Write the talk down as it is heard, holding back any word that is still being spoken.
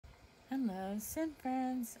Hello, Sid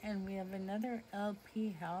friends, and we have another LP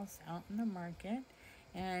house out in the market,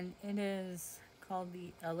 and it is called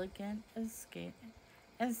the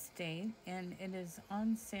Estate, and it is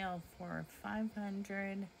on sale for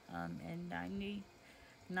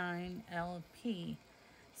 599 LP.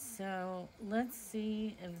 So let's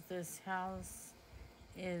see if this house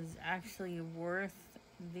is actually worth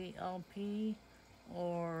the LP,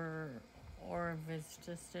 or or if it's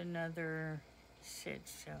just another shit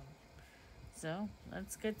show. So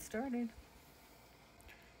let's get started.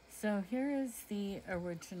 So here is the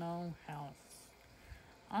original house.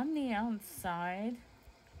 On the outside,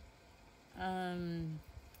 um,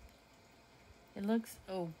 it looks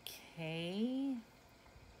okay.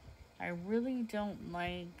 I really don't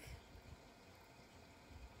like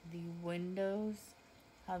the windows,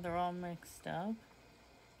 how they're all mixed up.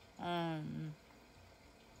 Um,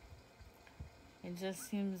 it just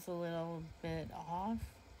seems a little bit off.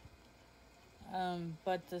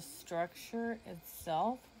 But the structure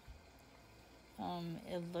itself,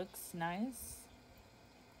 it looks nice.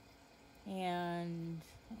 And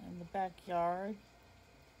in the backyard,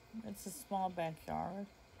 it's a small backyard,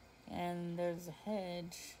 and there's a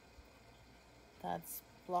hedge that's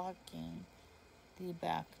blocking the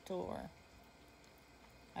back door.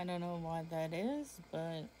 I don't know why that is,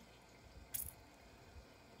 but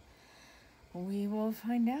we will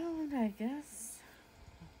find out, I guess.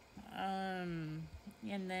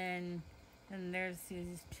 And then there's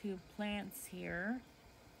these two plants here,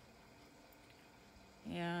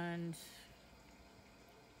 and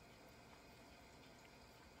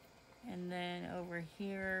then over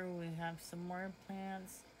here we have some more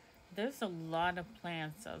plants. There's a lot of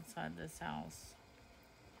plants outside this house.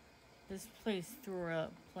 This place threw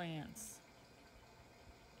up plants.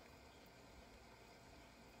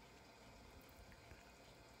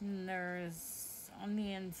 And there's on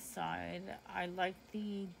the inside, I like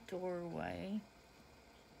the doorway.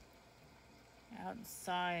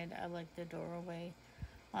 Outside, I like the doorway.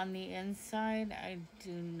 On the inside, I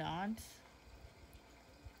do not.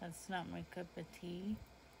 That's not my cup of tea.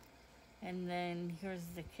 And then here's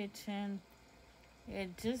the kitchen.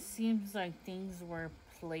 It just seems like things were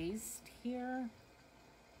placed here.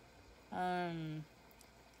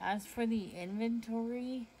 As for the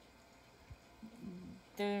inventory,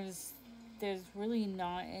 there's really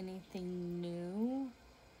not anything new.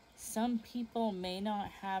 Some people may not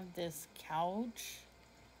have this couch.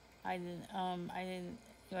 I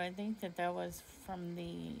think that was from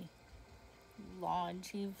the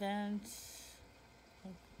lodge event,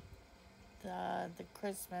 the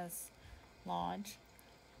Christmas lodge.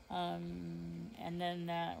 And then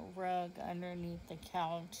that rug underneath the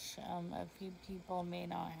couch. A few people may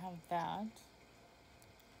not have that.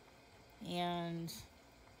 And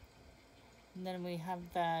then we have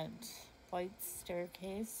that white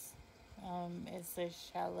staircase. It's a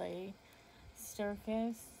chalet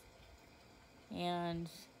staircase. And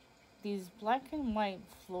these black and white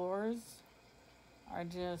floors are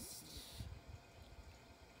just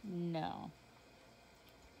no.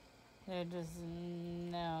 They're just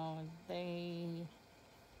no. They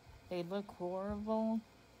look horrible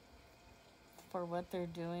for what they're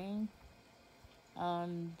doing.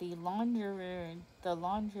 The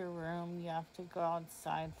laundry room you have to go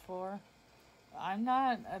outside for. I'm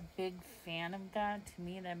not a big fan of that. To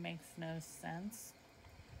me, that makes no sense.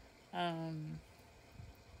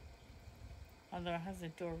 Although it has a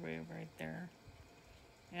doorway right there.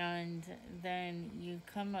 And then you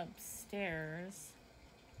come upstairs,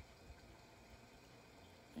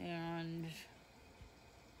 and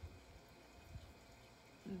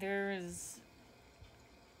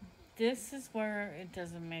this is where it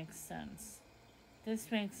doesn't make sense.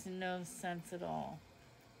 This makes no sense at all.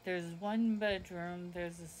 There's one bedroom,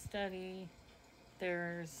 there's a study,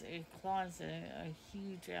 there's a closet, a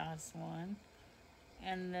huge ass one,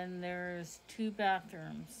 and then there's two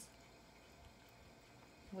bathrooms,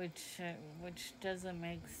 which doesn't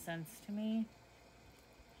make sense to me.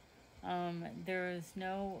 There is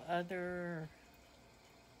no other,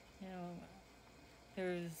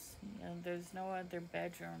 there's no other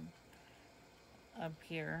bedroom up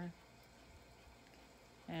here.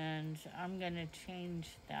 And I'm gonna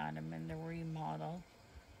change that. I'm in the remodel.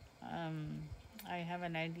 I have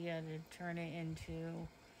an idea to turn it into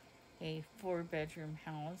a 4-bedroom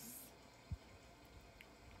house.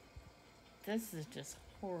 This is just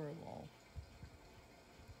horrible.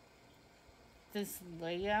 This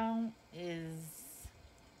layout is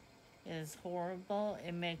horrible.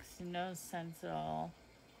 It makes no sense at all.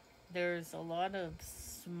 There's a lot of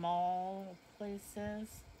small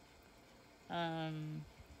places.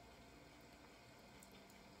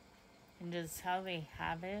 and just how they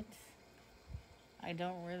have it. I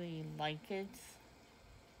don't really like it.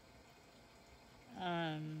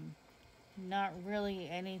 Um, Not really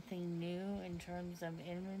anything new in terms of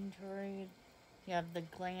inventory. You have the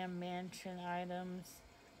glam mansion items,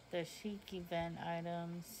 the chic event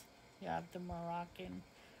items, you have the Moroccan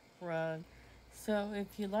rug. So if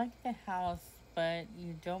you like the house but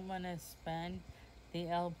you don't want to spend the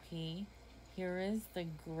LP, here is the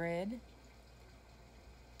grid.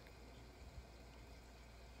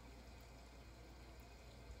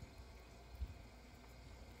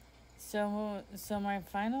 So my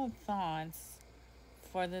final thoughts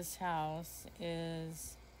for this house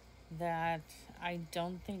is that I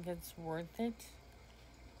don't think it's worth it.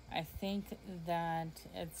 I think that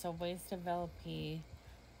it's a waste of LP,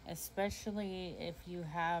 especially if you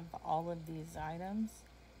have all of these items.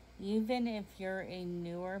 Even if you're a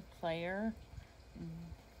newer player,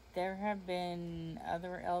 there have been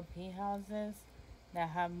other LP houses that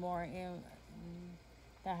have more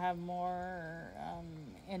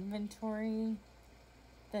inventory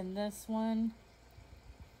than this one.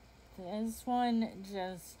 This one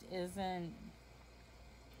just isn't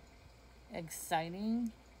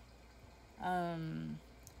exciting. Um,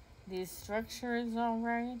 the structure is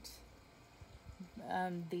alright.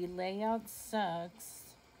 The layout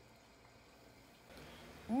sucks.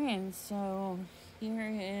 Alright, so here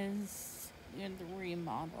is the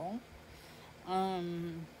remodel.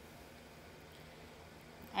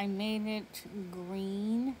 I made it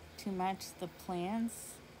green to match the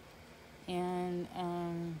plants, and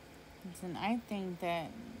I think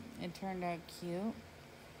that it turned out cute.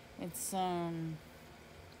 It's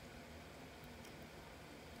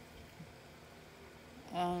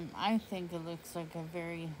I think it looks like a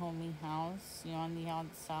very homey house, on the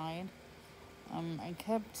outside. I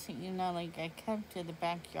kept, I kept the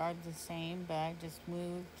backyard the same, but I just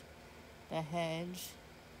moved the hedge.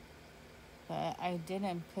 But I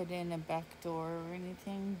didn't put in a back door or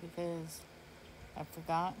anything because I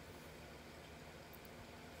forgot.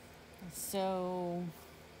 So,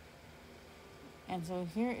 so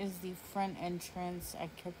here is the front entrance. I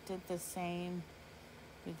kept it the same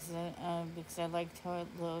because I liked how it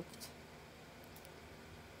looked.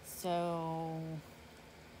 So,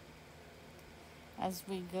 as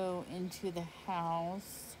we go into the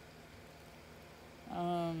house,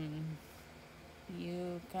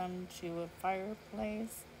 you come to a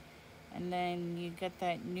fireplace, and then you get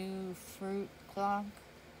that new fruit clock,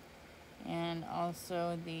 and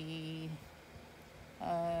also the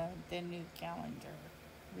new calendar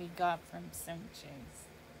we got from Simches.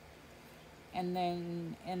 And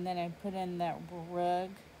then I put in that rug.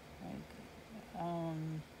 Like,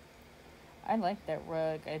 I like that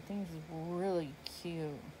rug. I think it's really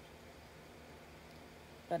cute.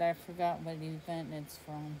 But I forgot what event it's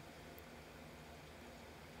from.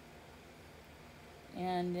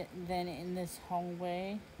 And then in this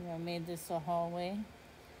hallway, I made this a hallway,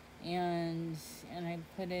 and I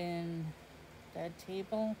put in that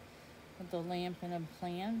table with a lamp and a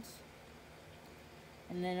plant.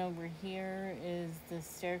 And then over here is the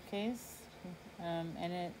staircase,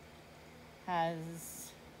 and it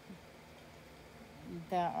has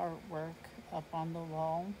that artwork up on the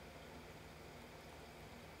wall.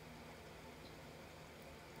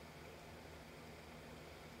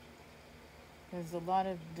 There's a lot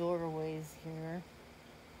of doorways here.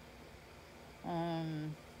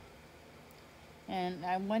 And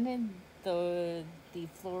I wanted the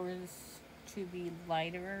floors to be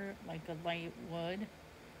lighter, like a light wood.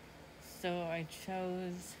 So I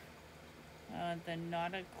chose the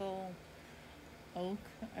nautical oak,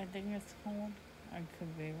 I think it's called. I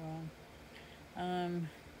could be wrong.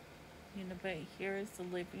 But here is the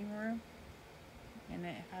living room, and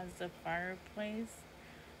it has a fireplace,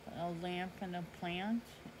 a lamp, and a plant,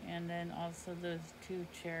 and then also those two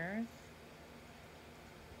chairs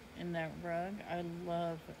and that rug. I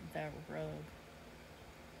love that rug.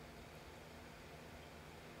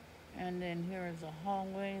 And then here is a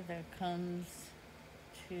hallway that comes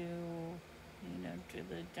to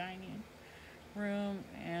the dining room,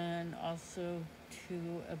 and also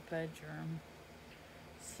to a bedroom.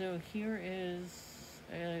 So here is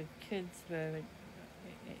a kid's bed,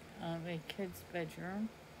 a kid's bedroom.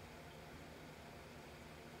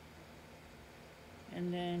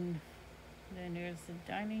 And then here's the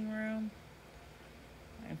dining room.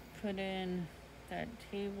 I put in that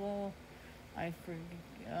table. I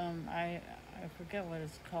forget what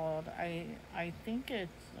it's called. I think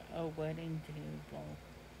it's a wedding table,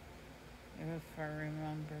 if I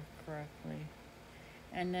remember correctly.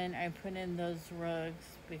 And then I put in those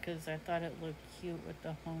rugs because I thought it looked cute with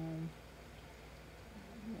the home.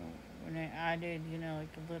 When added, you know, like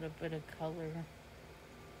a little bit of color.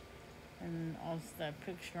 And also that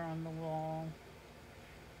picture on the wall.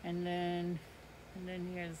 And then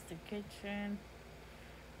here's the kitchen.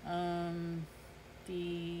 Um,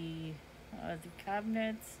 the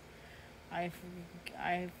cabinets, I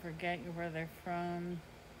forget where they're from,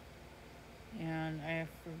 and I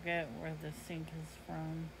forget where the sink is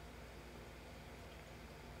from.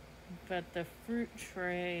 But the fruit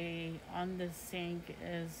tray on the sink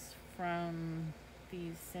is from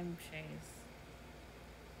the Simchays.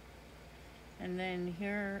 And then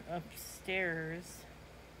here upstairs,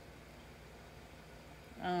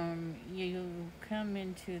 you come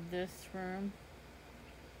into this room,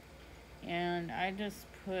 and I just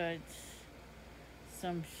put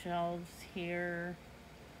some shelves here,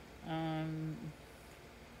 and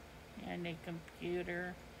a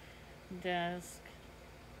computer desk,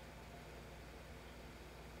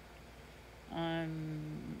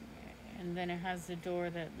 and then it has a door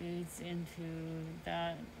that leads into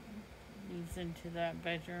that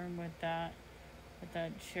bedroom with that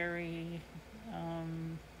cherry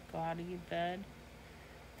gaudy bed.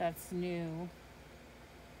 That's new.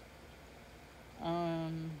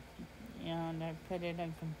 And I put in a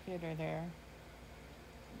computer there.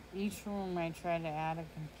 Each room I try to add a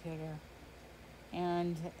computer.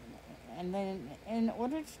 And then in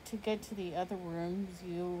order to get to the other rooms,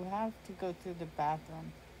 you have to go through the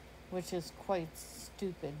bathroom, which is quite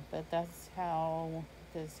stupid, but that's how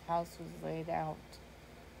this house was laid out.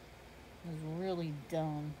 It was really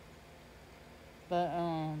dumb. But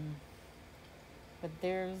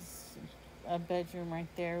there's a bedroom right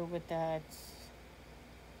there with that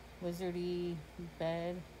wizardy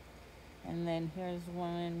bed, and then here's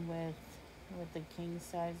one with the king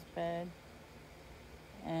size bed,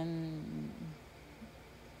 and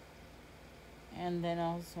then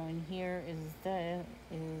also in here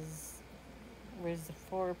where's the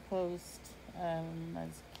 4-post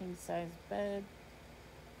that's a king size bed.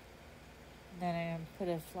 Then I put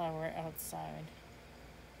a flower outside.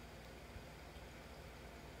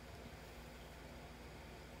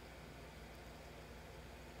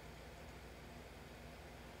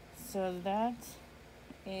 So that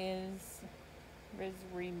is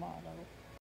Remodel.